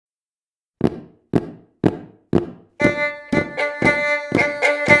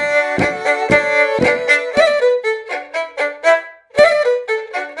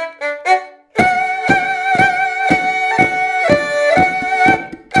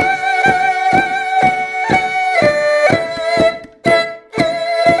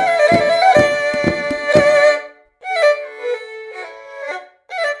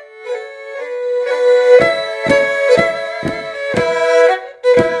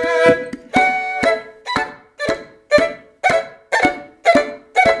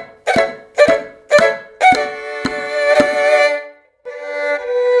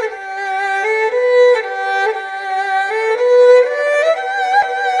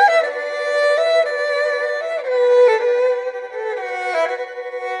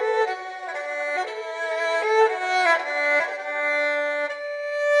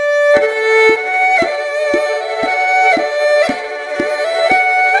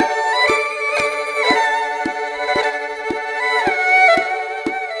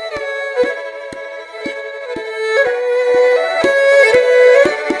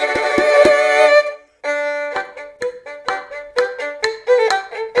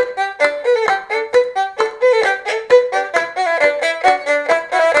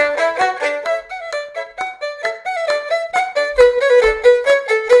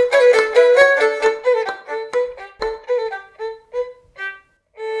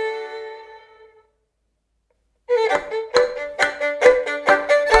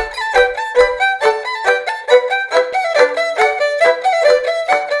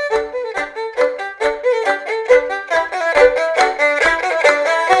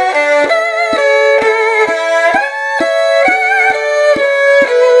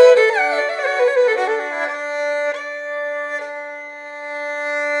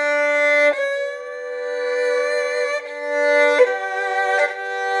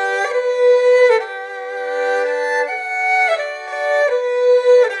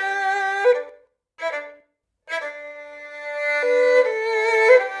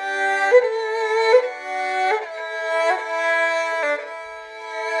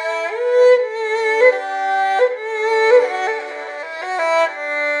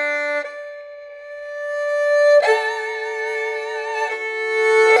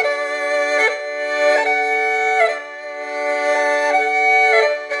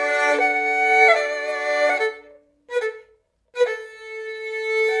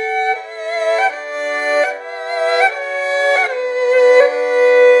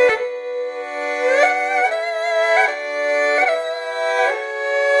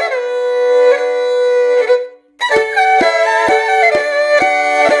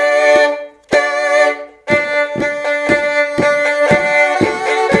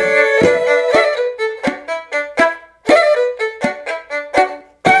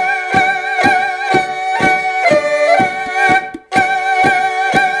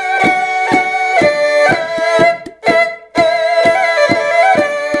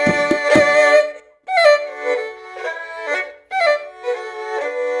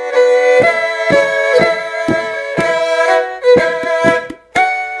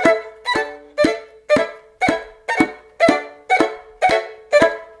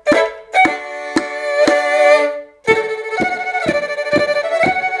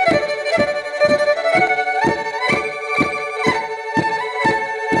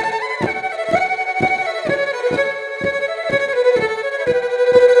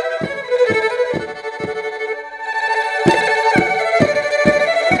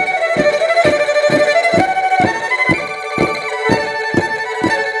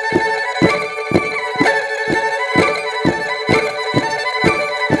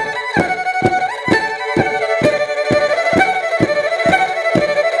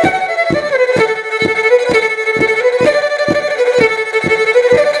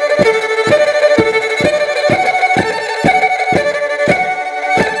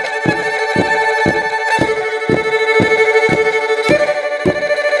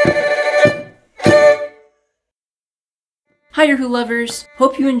Hi Erhu lovers!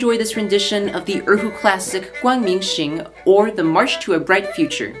 Hope you enjoy this rendition of the Erhu classic Guangming Xing, or The March to a Bright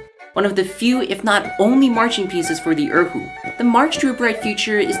Future. One of the few, if not only, marching pieces for the Erhu. The March to a Bright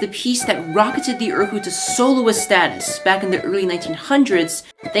Future is the piece that rocketed the Erhu to soloist status back in the early 1900s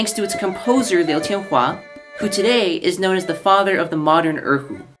thanks to its composer Liú Tiānhuá, who today is known as the father of the modern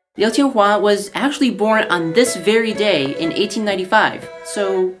Erhu. Liú Tiānhuá was actually born on this very day in 1895,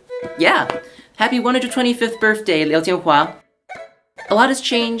 so yeah, happy 125th birthday, Liú Tiānhuá. A lot has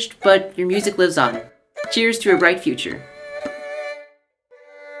changed, but your music lives on. Cheers to a bright future.